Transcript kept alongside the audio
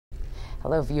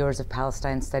Hello, viewers of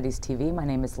Palestine Studies TV. My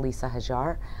name is Lisa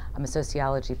Hajjar. I'm a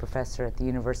sociology professor at the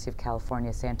University of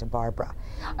California, Santa Barbara.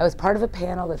 I was part of a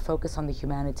panel that focused on the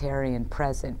humanitarian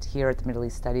present here at the Middle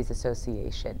East Studies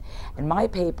Association. And my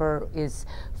paper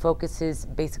focuses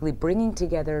basically bringing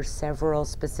together several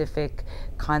specific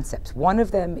concepts. One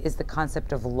of them is the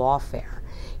concept of lawfare.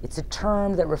 It's a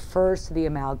term that refers to the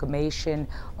amalgamation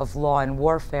of law and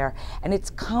warfare, and it's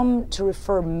come to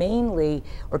refer mainly,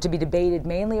 or to be debated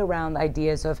mainly around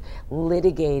ideas of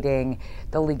litigating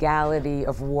the legality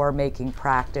of war-making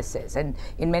practices. And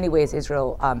in many ways,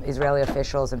 Israeli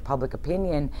officials and public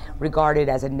opinion regard it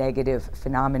as a negative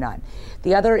phenomenon.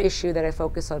 The other issue that I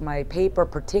focus on my paper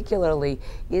particularly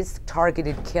is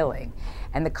targeted killing,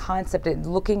 and the concept of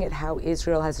looking at how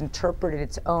Israel has interpreted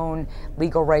its own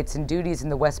legal rights and duties in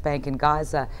the West Bank and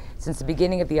Gaza since the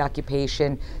beginning of the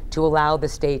occupation to allow the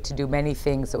state to do many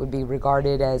things that would be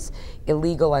regarded as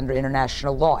illegal under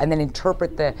international law, and then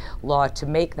interpret the law to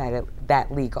make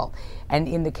that legal. And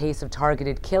in the case of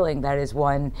targeted killing, that is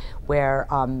one where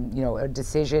a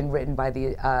decision written by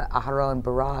the Aharon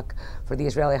Barak for the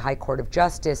Israeli High Court of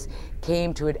Justice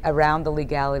came to it around the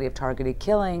legality of targeted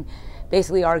killing,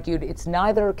 basically argued it's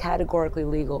neither categorically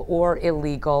legal or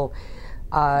illegal.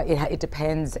 It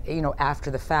depends,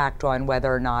 after the fact on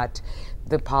whether or not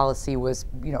the policy was,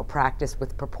 practiced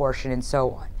with proportion and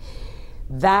so on.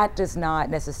 That does not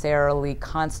necessarily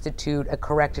constitute a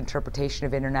correct interpretation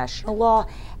of international law,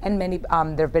 and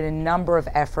there have been a number of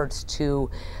efforts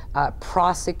to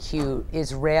prosecute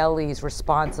Israelis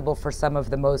responsible for some of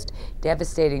the most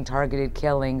devastating targeted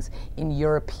killings in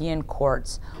European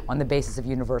courts on the basis of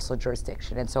universal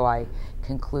jurisdiction. And so I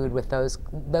conclude with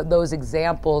those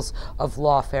examples of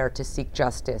lawfare to seek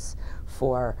justice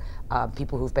for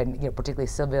people who've been, particularly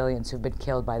civilians who've been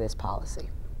killed by this policy.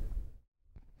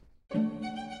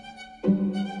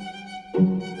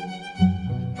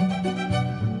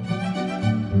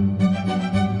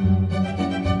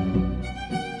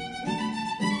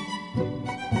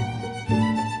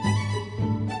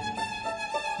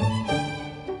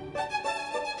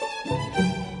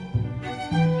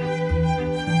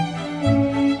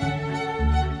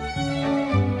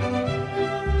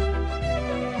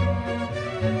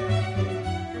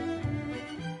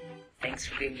 Thanks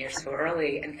for being here so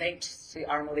early, and thanks to the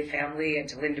Armley family and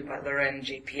to Linda Butler and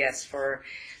JPS for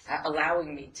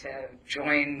allowing me to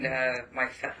join my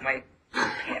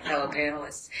fellow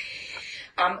panelists.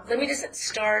 Let me just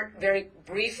start very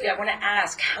briefly. I want to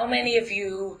ask, how many of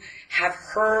you have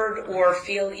heard or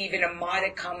feel even a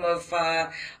modicum of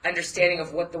understanding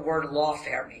of what the word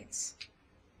lawfare means?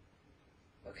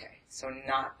 So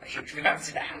not a huge amount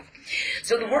to that.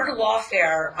 So the word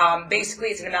lawfare, basically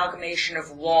it's an amalgamation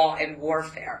of law and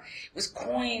warfare. It was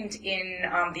coined in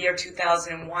the year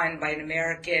 2001 by an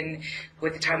American who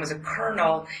at the time was a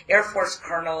colonel, Air Force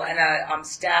colonel, and a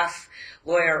staff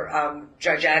lawyer,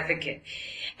 judge advocate.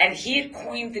 And he had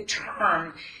coined the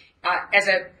term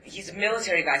he's a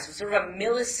military guy, so sort of a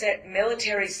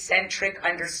military-centric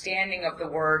understanding of the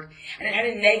word, and it had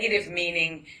a negative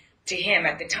meaning to him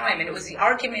at the time, and it was the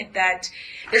argument that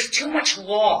there's too much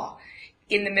law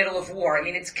in the middle of war. I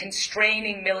mean, it's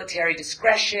constraining military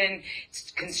discretion, it's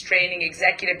constraining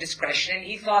executive discretion, and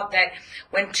he thought that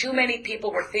when too many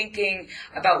people were thinking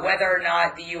about whether or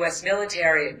not the U.S.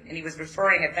 military, and he was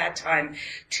referring at that time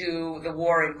to the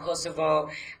war in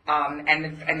Kosovo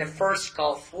and the first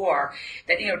Gulf War,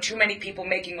 that, too many people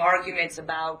making arguments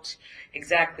about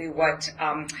exactly what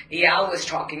Eyal was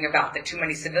talking about, that too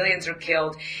many civilians are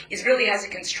killed, really has a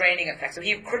constraining effect. So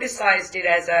he criticized it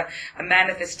as a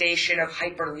manifestation of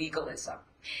hyper-legalism.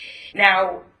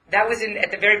 Now, that was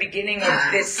at the very beginning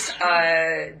of this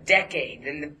decade,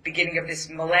 in the beginning of this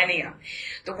millennium.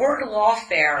 The word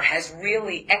lawfare has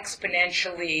really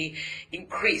exponentially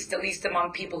increased, at least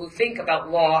among people who think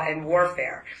about law and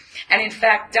warfare. And in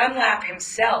fact, Dunlap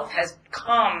himself has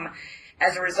come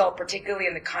as a result, particularly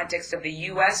in the context of the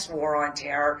U.S. war on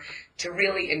terror, to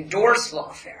really endorse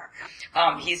lawfare.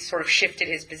 He's sort of shifted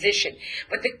his position.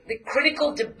 But the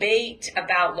critical debate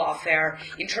about lawfare,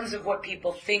 in terms of what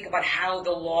people think about how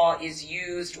the law is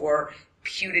used or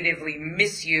putatively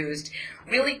misused,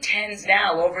 really tends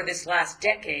now, over this last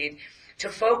decade, to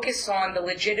focus on the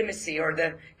legitimacy or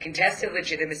the contested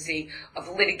legitimacy of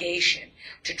litigation,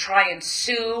 to try and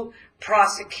sue,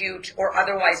 prosecute, or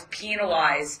otherwise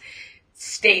penalize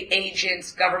state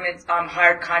agents, government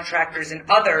hired contractors, and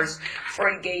others for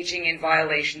engaging in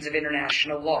violations of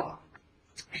international law.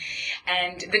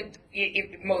 And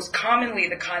most commonly,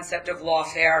 the concept of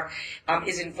lawfare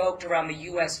is invoked around the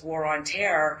U.S. war on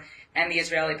terror and the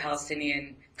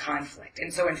Israeli-Palestinian conflict.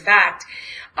 And so, in fact,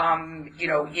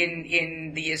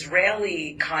 in the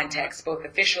Israeli context, both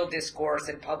official discourse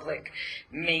and public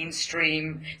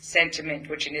mainstream sentiment,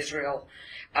 which in Israel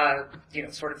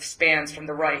sort of spans from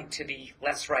the right to the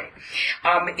less right,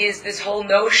 is this whole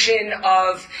notion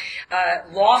of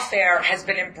lawfare has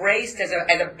been embraced as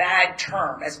a bad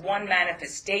term, as one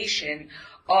manifestation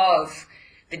of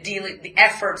the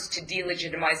efforts to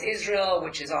delegitimize Israel,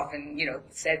 which is often,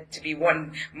 said to be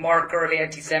one marker of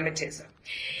anti-Semitism.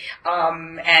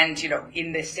 And,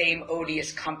 in the same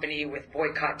odious company with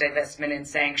boycott, divestment, and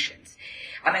sanctions.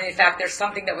 In fact, there's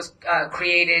something that was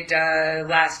created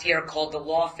last year called the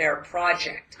Lawfare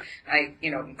Project. I,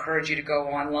 encourage you to go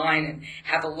online and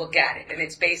have a look at it. And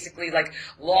it's basically like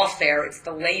lawfare. It's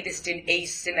the latest in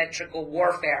asymmetrical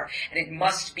warfare, and it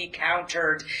must be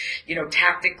countered,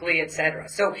 tactically, etc.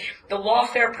 So the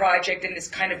Lawfare Project and this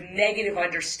kind of negative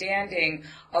understanding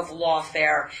of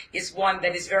lawfare is one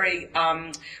that is very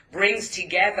brings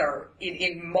together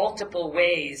in multiple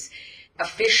ways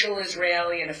official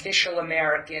Israeli and official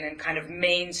American and kind of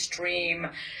mainstream,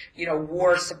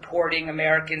 war-supporting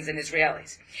Americans and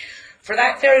Israelis. For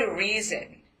that very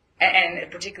reason, and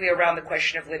particularly around the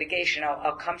question of litigation,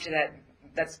 I'll come to that.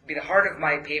 That's be the heart of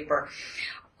my paper.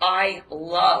 I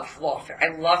love lawfare.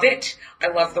 I love it. I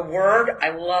love the word. I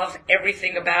love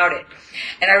everything about it.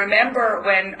 And I remember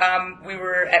when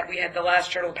we had the last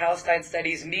Journal of Palestine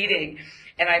Studies meeting,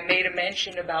 and I made a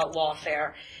mention about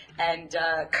lawfare. And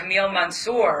Camille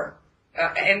Mansour,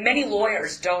 and many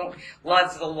lawyers don't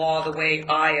love the law the way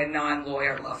I, a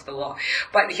non-lawyer, love the law.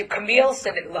 But Camille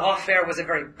said that lawfare was a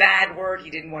very bad word. He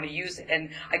didn't want to use it. And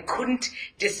I couldn't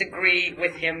disagree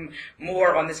with him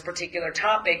more on this particular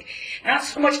topic. Not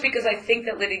so much because I think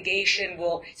that litigation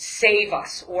will save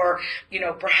us or,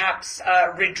 perhaps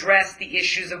redress the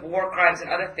issues of war crimes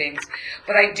and other things.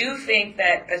 But I do think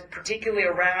that, particularly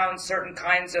around certain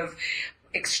kinds of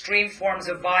extreme forms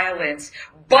of violence,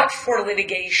 but for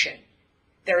litigation,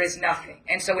 there is nothing.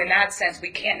 And so in that sense,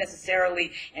 we can't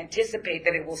necessarily anticipate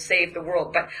that it will save the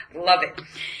world, but I love it.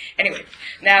 Anyway,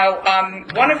 now,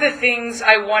 one of the things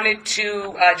I wanted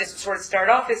to just sort of start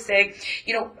off is saying,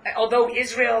 although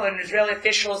Israel and Israeli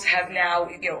officials have now,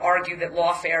 argued that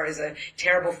lawfare is a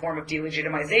terrible form of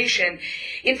delegitimization,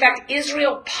 in fact,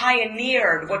 Israel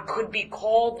pioneered what could be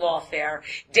called lawfare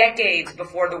decades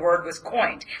before the word was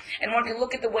coined. And one can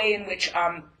look at the way in which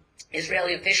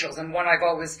Israeli officials, and one I've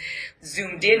always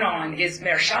zoomed in on is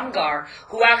Meir Shamgar,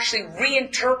 who actually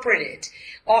reinterpreted,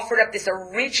 offered up this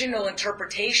original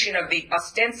interpretation of the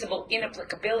ostensible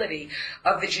inapplicability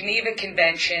of the Geneva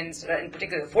Conventions, in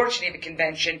particular the Fourth Geneva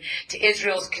Convention, to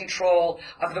Israel's control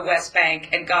of the West Bank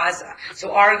and Gaza.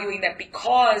 So arguing that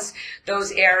because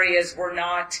those areas were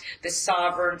not the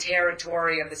sovereign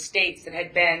territory of the states that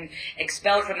had been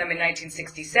expelled from them in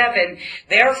 1967,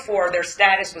 therefore their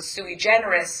status was sui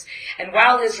generis, and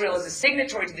while Israel is a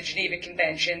signatory to the Geneva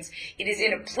Conventions, it is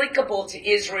inapplicable to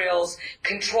Israel's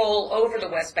control over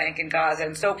the West Bank and Gaza.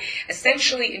 And so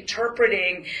essentially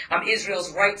interpreting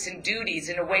Israel's rights and duties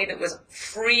in a way that was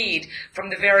freed from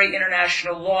the very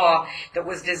international law that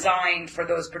was designed for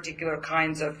those particular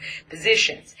kinds of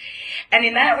positions. And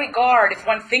in that regard, if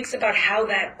one thinks about how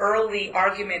that early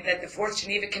argument that the Fourth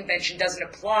Geneva Convention doesn't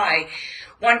apply,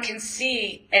 one can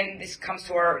see, and this comes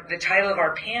to the title of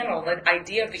our panel, the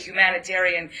idea of the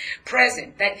humanitarian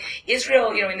present, that Israel,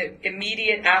 in the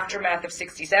immediate aftermath of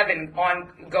 67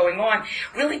 going on,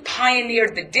 really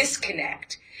pioneered the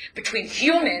disconnect between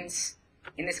humans,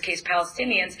 in this case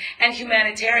Palestinians, and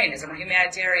humanitarianism or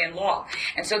humanitarian law.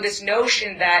 And so this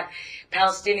notion that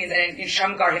Palestinians, and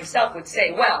Shamgar himself would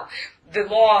say, well, the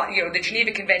law, the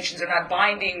Geneva Conventions are not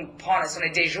binding upon us on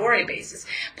a de jure basis,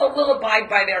 but we'll abide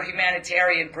by their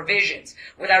humanitarian provisions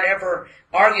without ever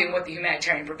arguing what the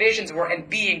humanitarian provisions were and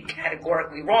being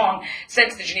categorically wrong,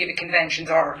 since the Geneva Conventions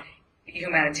are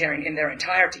humanitarian in their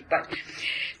entirety. But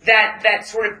that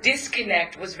sort of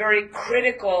disconnect was very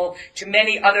critical to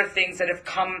many other things that have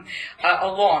come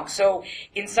along. So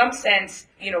in some sense,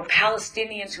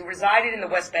 Palestinians who resided in the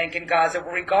West Bank and Gaza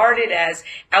were regarded as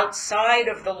outside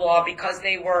of the law because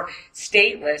they were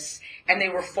stateless and they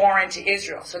were foreign to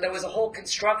Israel. So there was a whole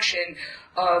construction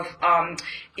of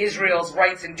Israel's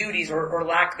rights and duties, or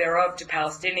lack thereof, to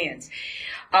Palestinians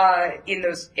in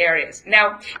those areas.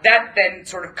 Now, that then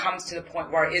sort of comes to the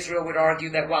point where Israel would argue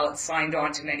that while it signed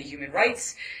on to many human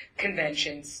rights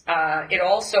conventions,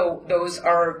 those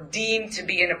are deemed to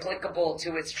be inapplicable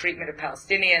to its treatment of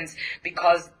Palestinians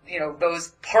because, those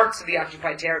parts of the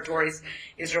occupied territories,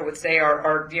 Israel would say,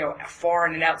 are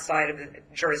foreign and outside of the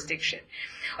jurisdiction.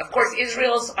 Of course,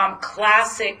 Israel's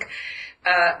classic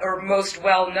or most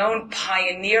well-known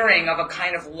pioneering of a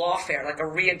kind of lawfare, like a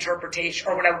reinterpretation,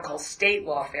 or what I would call state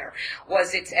lawfare,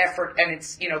 was its effort, and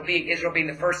it's, Israel being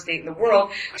the first state in the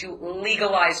world to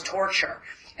legalize torture.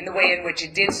 And the way in which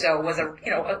it did so was a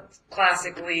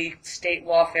classically state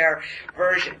lawfare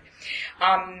version.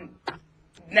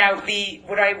 Now,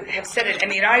 what I have said is,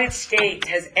 and the United States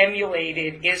has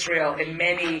emulated Israel in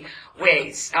many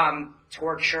ways.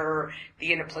 Torture,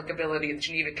 the inapplicability of the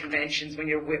Geneva Conventions when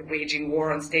you're waging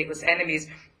war on stateless enemies.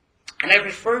 And I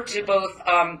referred to both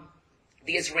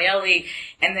the Israeli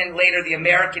and then later the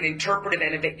American interpretive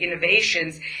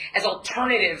innovations as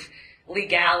alternative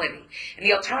legality. And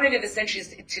the alternative essentially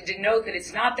is to denote that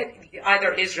it's not that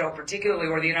either Israel particularly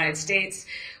or the United States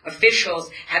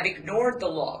officials have ignored the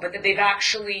law, but that they've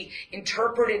actually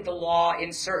interpreted the law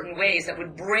in certain ways that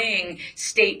would bring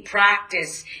state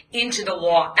practice into the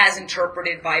law as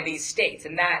interpreted by these states.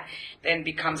 And that then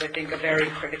becomes, I think, a very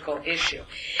critical issue.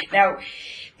 Now,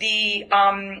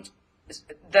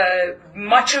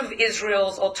 much of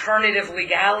Israel's alternative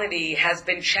legality has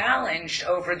been challenged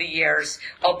over the years,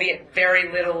 albeit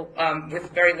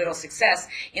with very little success,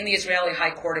 in the Israeli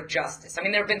High Court of Justice. I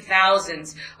mean, there have been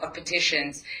thousands of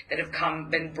petitions that have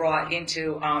been brought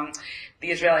into the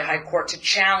Israeli High Court to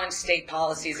challenge state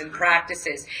policies and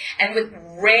practices. And with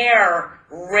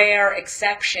rare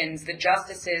exceptions, the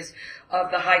justices of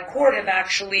the High Court have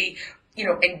actually,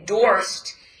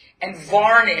 endorsed and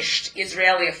varnished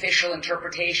Israeli official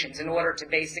interpretations in order to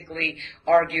basically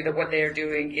argue that what they are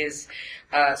doing is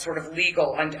sort of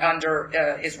legal under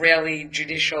Israeli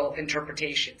judicial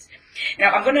interpretations.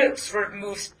 Now, I'm going to sort of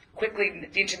move quickly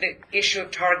into the issue of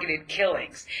targeted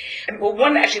killings.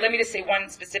 Let me just say one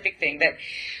specific thing, that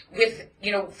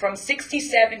from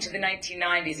 67 to the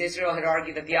 1990s, Israel had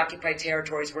argued that the occupied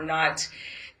territories were not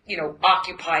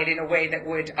occupied in a way that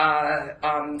would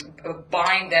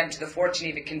bind them to the Fourth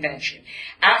Geneva Convention.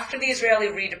 After the Israeli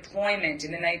redeployment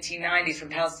in the 1990s from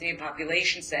Palestinian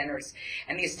population centers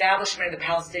and the establishment of the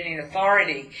Palestinian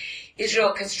Authority,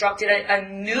 Israel constructed a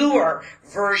newer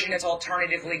version of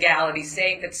alternative legality,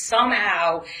 saying that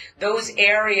somehow those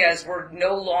areas were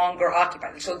no longer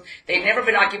occupied. So they'd never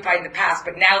been occupied in the past,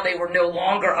 but now they were no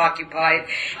longer occupied,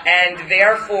 and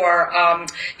therefore,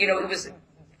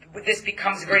 this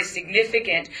becomes very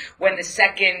significant when the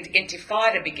Second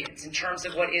Intifada begins, in terms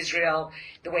of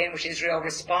the way in which Israel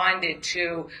responded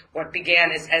to what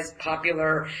began as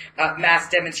popular mass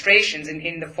demonstrations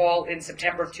in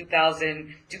September of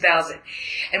 2000.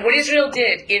 And what Israel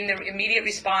did in the immediate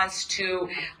response to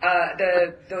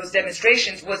those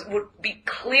demonstrations would be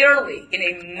clearly, in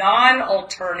a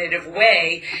non-alternative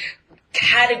way,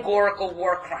 categorical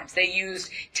war crimes. They used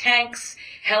tanks,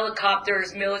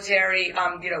 helicopters, military,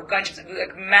 gunships,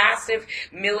 like massive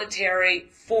military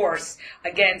force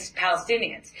against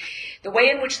Palestinians. The way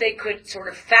in which they could sort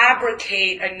of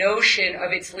fabricate a notion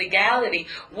of its legality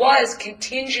was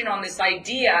contingent on this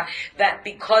idea that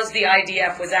because the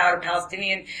IDF was out of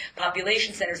Palestinian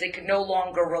population centers, they could no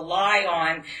longer rely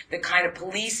on the kind of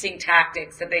policing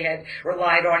tactics that they had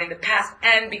relied on in the past,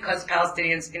 and because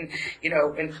Palestinians, and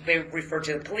they refer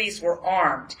to the police, were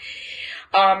armed.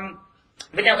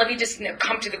 But now let me just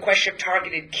come to the question of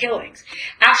targeted killings.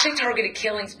 Actually, targeted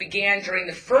killings began during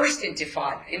the first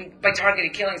Intifada. By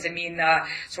targeted killings, I mean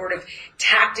sort of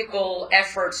tactical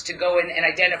efforts to go and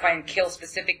identify and kill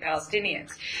specific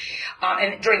Palestinians.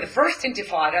 And during the first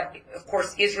Intifada, of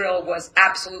course, Israel was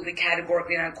absolutely,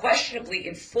 categorically, and unquestionably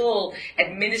in full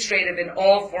administrative and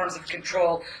all forms of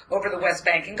control over the West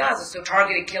Bank and Gaza. So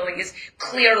targeted killing is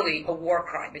clearly a war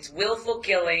crime. It's willful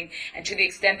killing, and to the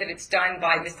extent that it's done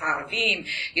by misharavim,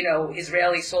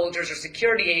 Israeli soldiers or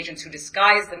security agents who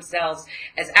disguise themselves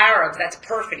as Arabs, that's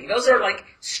perfidy. Those are like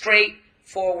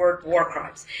straightforward war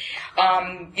crimes.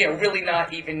 Really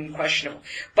not even questionable.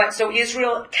 But so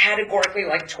Israel categorically,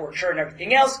 like torture and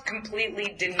everything else,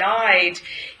 completely denied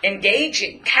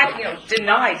engaging,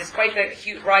 denied, despite the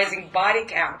huge rising body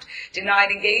count,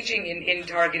 denied engaging in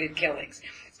targeted killings.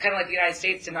 Kind of like the United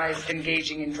States denies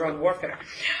engaging in drug warfare.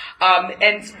 But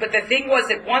the thing was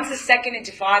that once the Second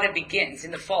Intifada begins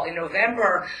in the fall, in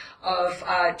November of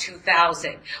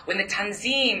 2000, when the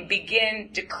Tanzim begin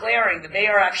declaring that they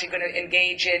are actually going to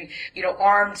engage in,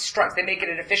 armed strikes, they make it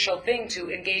an official thing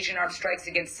to engage in armed strikes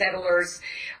against settlers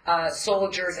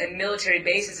soldiers and military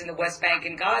bases in the West Bank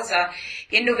and Gaza.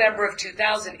 In November of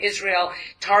 2000, Israel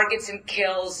targets and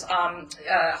kills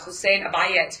Hussein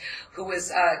Abayet, who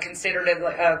was considered,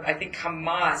 I think,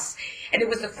 Hamas. And it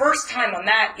was the first time on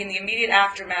that, in the immediate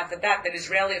aftermath of that, that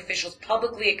Israeli officials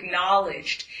publicly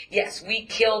acknowledged, yes, we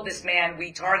killed this man,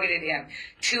 we targeted him.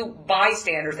 Two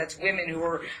bystanders, that's women who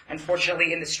were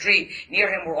unfortunately in the street near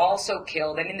him, were also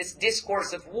killed. And in this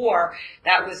discourse of war,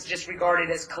 that was just regarded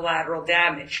as collateral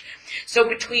damage. So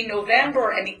between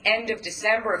November and the end of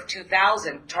December of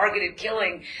 2000, targeted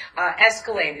killing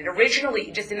escalated. Originally,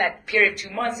 just in that period of 2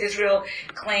 months, Israel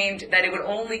claimed that it would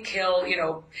only kill,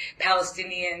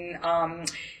 Palestinian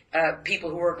people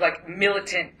who were like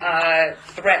militant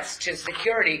threats to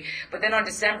security. But then on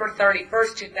December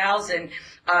 31st, 2000,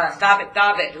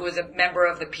 Thabit, who was a member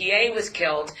of the PA, was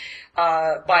killed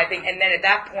and then at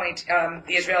that point,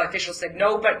 the Israeli officials said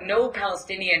no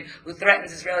Palestinian who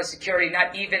threatens Israeli security,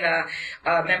 not even a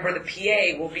member of the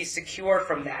PA, will be secure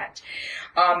from that.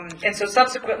 And so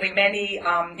subsequently, many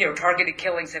targeted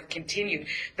killings have continued.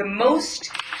 The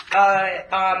most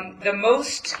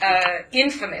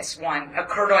infamous one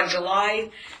occurred on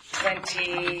July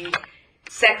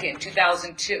 22nd,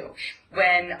 2002.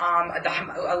 When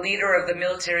a leader of the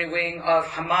military wing of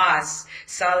Hamas,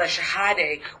 Salah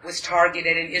Shahadeh, was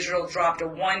targeted, and Israel dropped a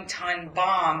 1-ton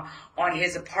bomb on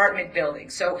his apartment building.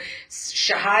 So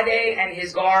Shahadeh and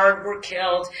his guard were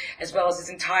killed, as well as his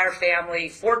entire family,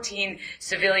 14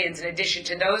 civilians in addition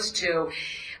to those two.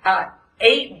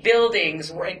 8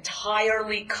 buildings were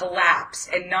entirely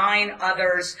collapsed, and 9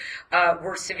 others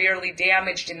were severely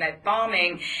damaged in that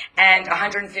bombing, and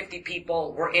 150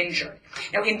 people were injured.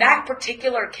 Now, in that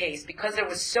particular case, because there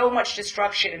was so much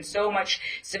destruction and so much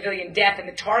civilian death, and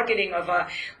the targeting of a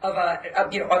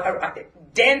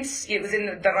dense, it was in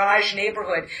the Daraj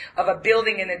neighborhood of a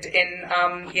building in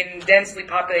densely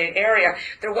populated area,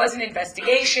 there was an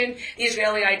investigation. The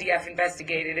Israeli IDF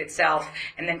investigated itself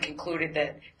and then concluded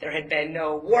that there had been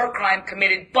no war crime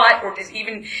committed, or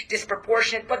even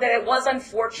disproportionate, but that it was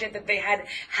unfortunate that they had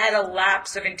had a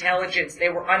lapse of intelligence. They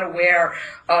were unaware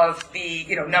of the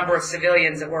number of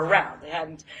civilians that were around. They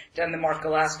hadn't done the Mark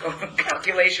Galasco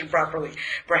calculation properly,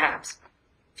 perhaps.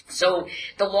 So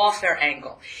the lawfare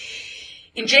angle.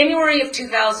 In January of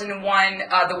 2001,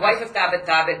 the wife of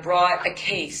Thabit brought a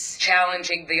case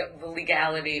challenging the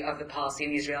legality of the policy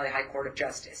in the Israeli High Court of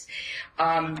Justice.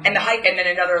 And then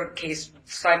another case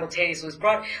simultaneously was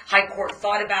brought. High Court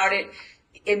thought about it,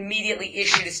 immediately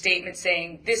issued a statement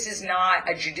saying this is not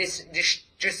a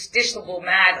justiciable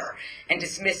matter, and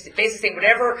dismissed it, basically saying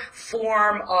whatever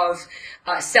form of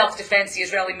self-defense the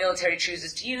Israeli military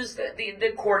chooses to use,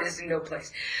 the court is in no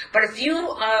place. But a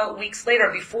few weeks later,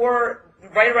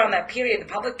 right around that period, the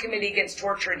Public Committee Against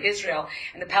Torture in Israel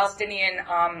and the Palestinian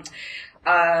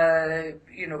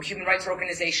Human Rights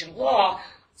Organization Law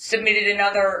submitted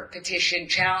another petition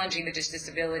challenging the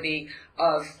justiciability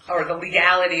or the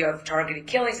legality of targeted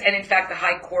killings, and in fact the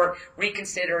High Court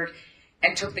reconsidered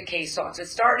and took the case on. So it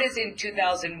started in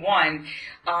 2001,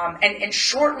 and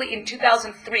shortly in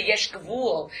 2003, Yesh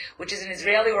Gavul, which is an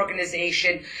Israeli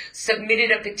organization,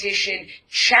 submitted a petition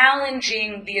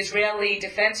challenging the Israeli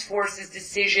Defense Forces'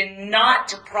 decision not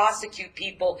to prosecute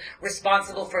people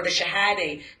responsible for the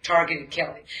Shahadeh targeted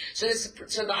killing. So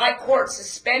the High Court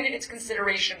suspended its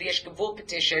consideration of the Yesh Gavul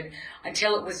petition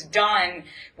until it was done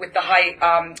with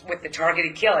the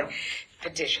targeted killing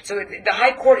petition. So the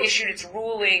High Court issued its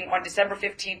ruling on December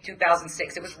 15,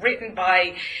 2006. It was written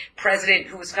by President,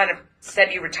 who was kind of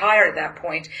semi-retired at that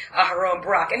point, Aharon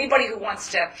Barak. Anybody who wants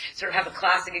to sort of have a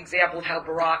classic example of how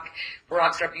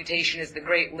Barak's reputation as the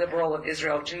great liberal of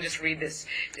Israel can just read this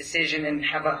decision and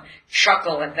have a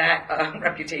chuckle at that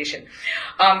reputation.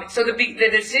 So the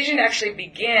decision actually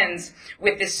begins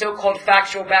with this so-called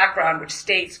factual background, which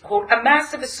states, quote, a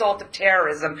massive assault of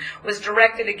terrorism was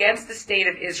directed against the state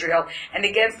of Israel and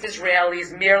against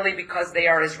Israelis merely because they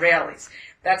are Israelis.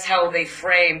 That's how they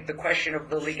framed the question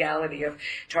of the legality of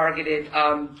targeted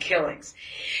killings.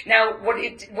 Now, what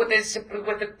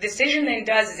the decision then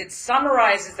does is it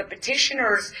summarizes the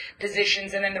petitioner's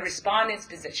positions and then the respondent's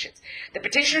positions. The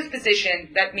petitioner's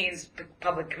position, that means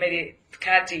Public Committee,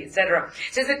 Kati, etc.,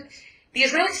 says that the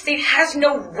Israeli state has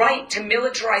no right to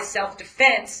militarize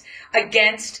self-defense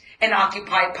against an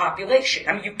occupied population.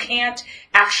 I mean, you can't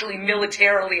actually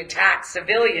militarily attack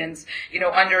civilians,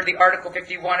 under the Article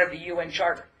 51 of the UN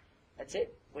Charter. That's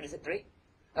it? What is it, 3?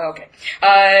 Okay.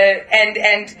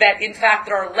 And that, in fact,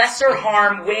 there are lesser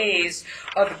harm ways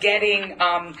of dealing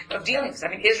with this. I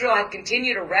mean, Israel had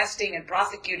continued arresting and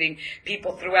prosecuting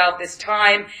people throughout this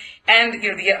time, And,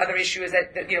 the other issue is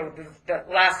that, the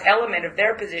last element of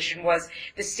their position was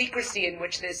the secrecy in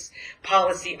which this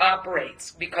policy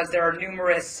operates, because there are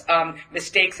numerous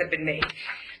mistakes have been made.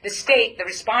 The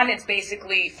respondents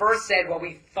basically first said, well,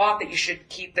 we thought that you should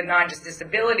keep the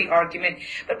non-justiciability argument,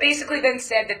 but basically then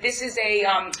said that this is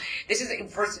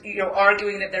first,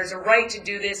 arguing that there's a right to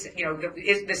do this,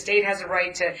 the state has a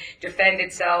right to defend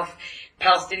itself,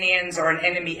 Palestinians are an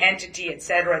enemy entity, et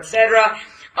cetera, et cetera.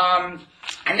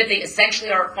 And that they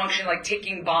essentially are functioning like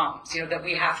ticking bombs, that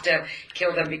we have to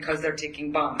kill them because they're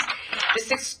ticking bombs. Just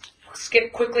to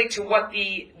skip quickly to what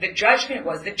the judgment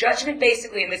was. The judgment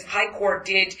basically in this high court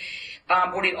did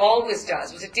what it always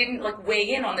does, was it didn't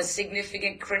weigh in on the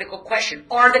significant critical question.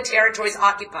 Are the territories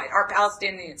occupied? Are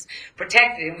Palestinians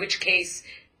protected? In which case,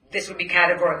 this would be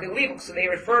categorically illegal. So they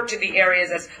refer to the areas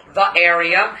as the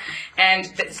area and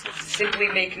simply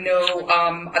make no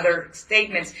other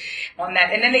statements on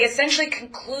that. And then they essentially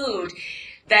conclude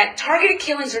that targeted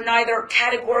killings are neither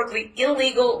categorically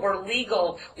illegal or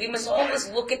legal. We must always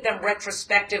look at them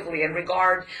retrospectively and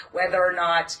regard whether or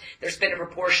not there's been a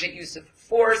proportionate use of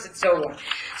force and so on.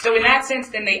 So in that sense,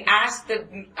 then they asked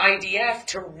the IDF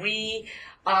to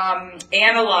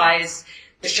analyze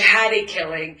the Shahade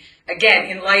killing, again,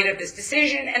 in light of this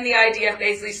decision, and the IDF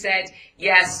basically said,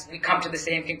 yes, we come to the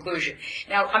same conclusion.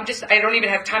 Now, I don't even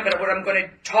have time, but what I'm going to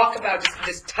talk about,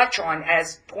 just touch on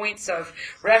as points of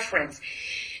reference.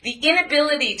 The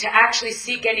inability to actually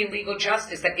seek any legal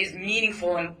justice that is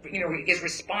meaningful and, is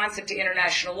responsive to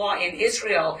international law in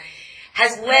Israel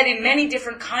has led in many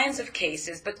different kinds of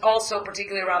cases, but also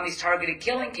particularly around these targeted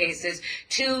killing cases,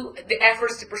 to the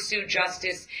efforts to pursue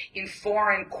justice in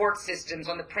foreign court systems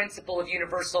on the principle of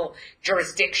universal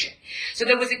jurisdiction. So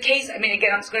there was a case,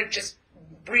 again, I'm just going to just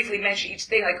briefly mention each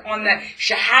thing, on the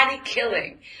Shahade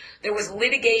killing, there was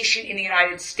litigation in the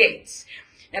United States.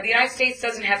 Now, the United States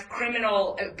doesn't have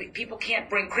people can't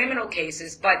bring criminal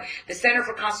cases, but the Center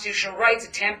for Constitutional Rights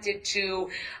attempted to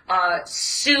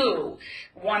sue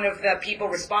one of the people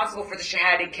responsible for the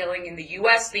Shahade killing in the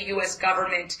U.S. The U.S.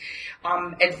 government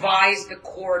advised the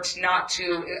court not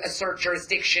to assert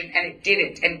jurisdiction, and it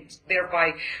didn't, and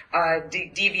thereby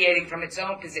deviating from its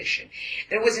own position.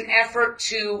 There was an effort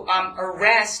to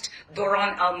arrest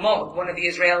Doron Almog, one of the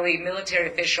Israeli military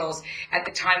officials at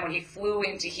the time when he flew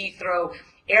into Heathrow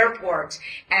Airport,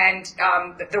 and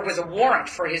there was a warrant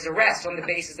for his arrest on the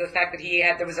basis of the fact that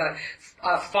there was a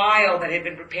file that had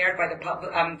been prepared by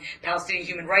the Palestinian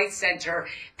Human Rights Center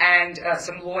and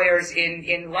some lawyers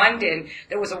in London.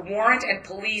 There was a warrant and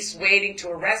police waiting to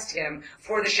arrest him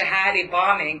for the Shahade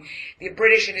bombing. The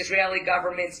British and Israeli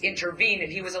governments intervened,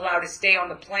 and he was allowed to stay on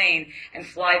the plane and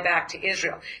fly back to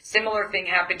Israel. Similar thing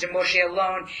happened to Moshe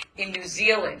Alon in New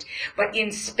Zealand. But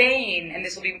in Spain, and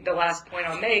this will be the last point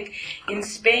I'll make, in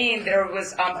Spain there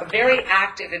was a very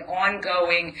active and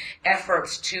ongoing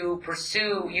efforts to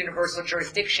pursue universal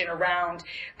jurisdiction around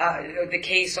the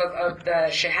case of the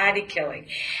Shahade killing.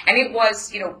 And it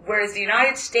was, whereas the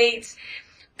United States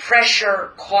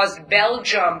pressure caused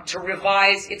Belgium to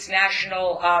revise its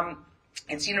national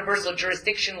its universal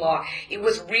jurisdiction law, it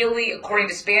was really, according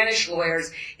to Spanish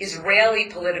lawyers, Israeli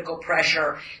political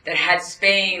pressure that had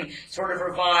Spain sort of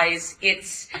revise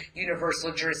its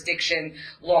universal jurisdiction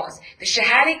laws. The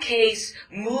Shahade case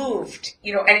moved,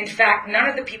 and in fact, none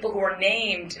of the people who are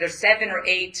named, there's 7 or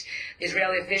 8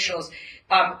 Israeli officials,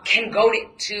 can go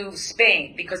to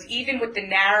Spain, because even with the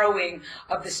narrowing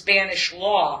of the Spanish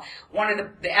law, one of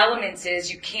the elements is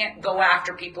you can't go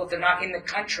after people if they're not in the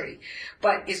country.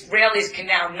 But Israelis can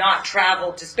now not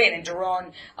travel to Spain, and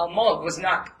Doron Almog was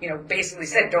not, basically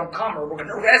said, don't come or we're going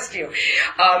to arrest you.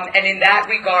 And in that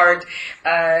regard,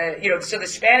 so the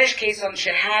Spanish case on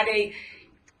Shahade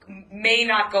may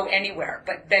not go anywhere.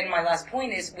 But then my last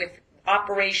point is, with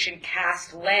Operation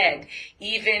Cast Lead,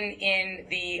 even in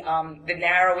the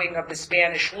narrowing of the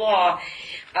Spanish law,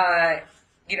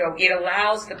 it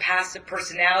allows the passive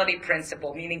personality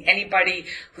principle, meaning anybody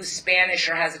who's Spanish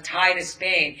or has a tie to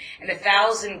Spain, and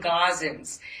 1,000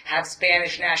 Gazans have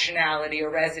Spanish nationality or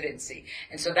residency.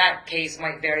 And so that case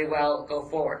might very well go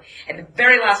forward. And the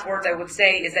very last words I would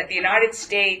say is that the United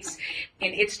States,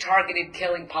 in its targeted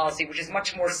killing policy, which is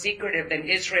much more secretive than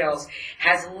Israel's,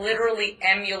 has literally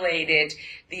emulated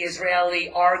the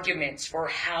Israeli arguments for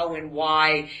how and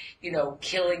why,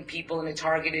 killing people in a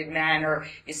targeted manner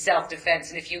is self-defense.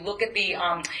 And if you look at the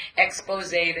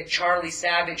expose that Charlie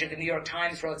Savage of the New York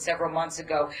Times wrote several months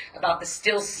ago about the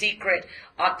still secret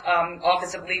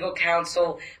Office of Legal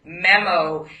Counsel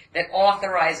memo that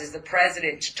authorizes the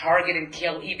president to target and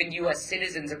kill even U.S.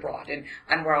 citizens abroad, and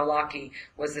Anwar al-Awlaki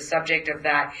was the subject of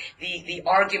that, the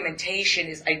argumentation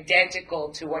is identical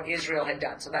to what Israel had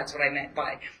done. So that's what I meant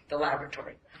by the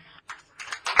laboratory.